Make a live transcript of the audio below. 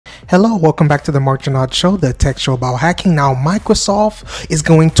Hello, welcome back to the Marc Show, the tech show about hacking. Now, Microsoft is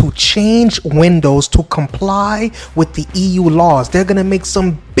going to change Windows to comply with the EU laws. They're going to make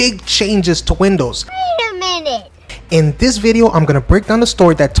some big changes to Windows. Wait a minute. In this video, I'm going to break down the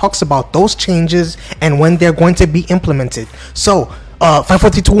story that talks about those changes and when they're going to be implemented. So, 5, 4,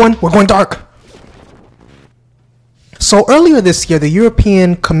 3, 2, 1, we're going dark. So earlier this year, the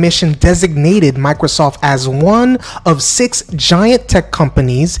European Commission designated Microsoft as one of 6 giant tech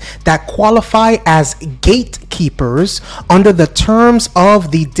companies that qualify as gatekeepers under the terms of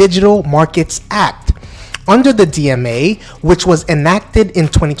the Digital Markets Act. Under the DMA, which was enacted in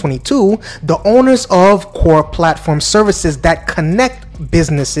 2022, the owners of core platform services that connect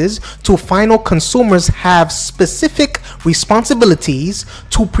businesses to final consumers have specific responsibilities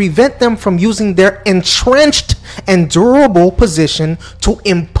to prevent them from using their entrenched and durable position to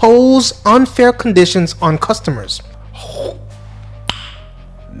impose unfair conditions on customers.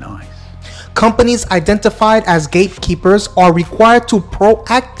 Nice. Companies identified as gatekeepers are required to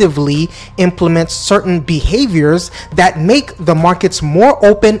proactively implement certain behaviors that make the markets more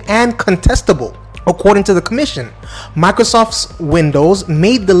open and contestable. According to the Commission, Microsoft's Windows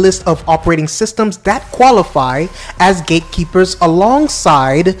made the list of operating systems that qualify as gatekeepers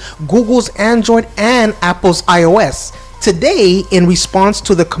alongside Google's Android and Apple's iOS. Today, in response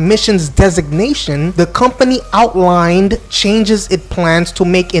to the Commission's designation, the company outlined changes it plans to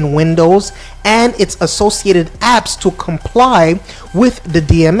make in Windows and its associated apps to comply with the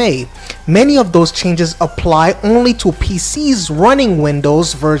DMA. Many of those changes apply only to PCs running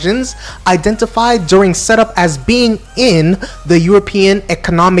Windows versions identified during setup as being in the European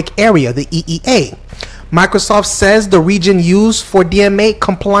Economic Area, the EEA. Microsoft says the region used for DMA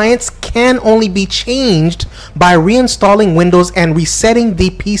compliance can only be changed by reinstalling Windows and resetting the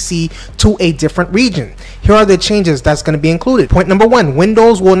PC to a different region. Here are the changes that's going to be included. Point number 1,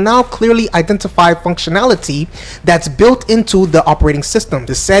 Windows will now clearly identify functionality that's built into the operating system.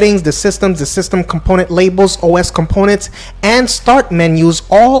 The settings, the systems, the system component labels, OS components, and start menus,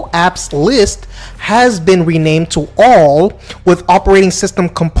 all apps list has been renamed to all with operating system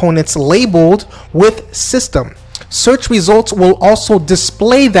components labeled with system. Search results will also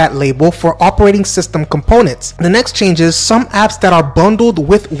display that label for operating system components. The next change is some apps that are bundled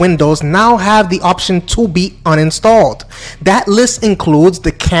with Windows now have the option to be uninstalled. That list includes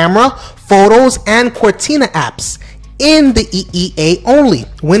the camera, photos, and Cortana apps. In the EEA only,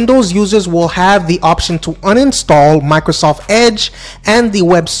 Windows users will have the option to uninstall Microsoft Edge and the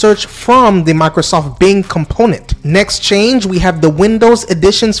web search from the Microsoft Bing component. Next change, we have the Windows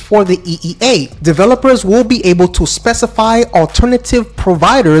editions for the EEA. Developers will be able to specify alternative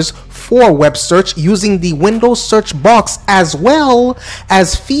providers for web search using the Windows search box as well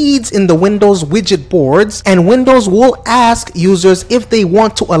as feeds in the Windows widget boards, and Windows will ask users if they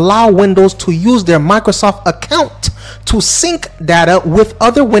want to allow Windows to use their Microsoft account to sync data with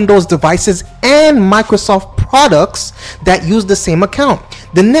other Windows devices and Microsoft products that use the same account.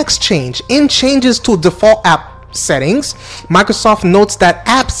 The next change, in changes to default app settings, Microsoft notes that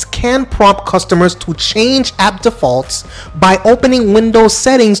apps can prompt customers to change app defaults by opening Windows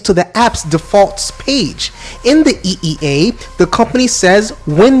settings to the app's defaults page. In the EEA, the company says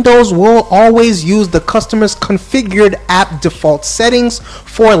Windows will always use the customer's configured app default settings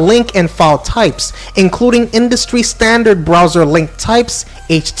for link and file types, including industry standard browser link types,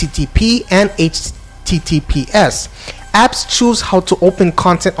 HTTP and HTTPS. Apps choose how to open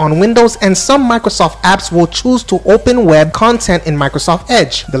content on Windows, and some Microsoft apps will choose to open web content in Microsoft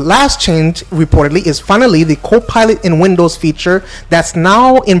Edge. The last change reportedly is finally the Copilot in Windows feature that's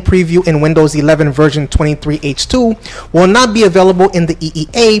now in preview in Windows 11 version 23H2 will not be available in the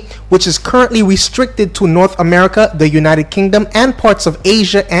EEA, which is currently restricted to North America, the United Kingdom, and parts of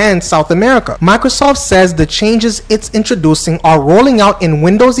Asia and South America. Microsoft says the changes it's introducing are rolling out in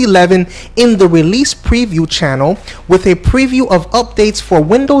Windows 11 in the release preview channel, with a preview of updates for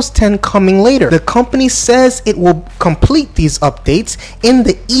Windows 10 coming later. The company says it will complete these updates in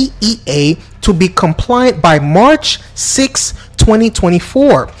the EEA to be compliant by March 6,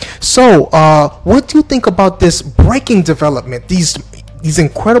 2024. So, what do you think about this breaking development? These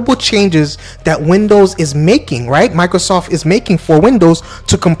incredible changes that Windows is making, right? Microsoft is making for Windows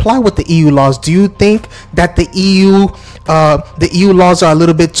to comply with the EU laws. Do you think that the EU laws are a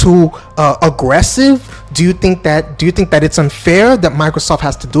little bit too aggressive? Do you think that it's unfair that Microsoft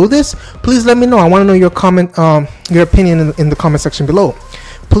has to do this? Please let me know. I want to know your opinion in the comment section below.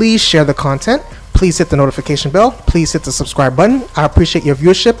 Please share the content. Please hit the notification bell. Please hit the subscribe button. I appreciate your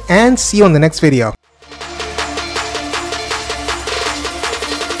viewership and see you on the next video.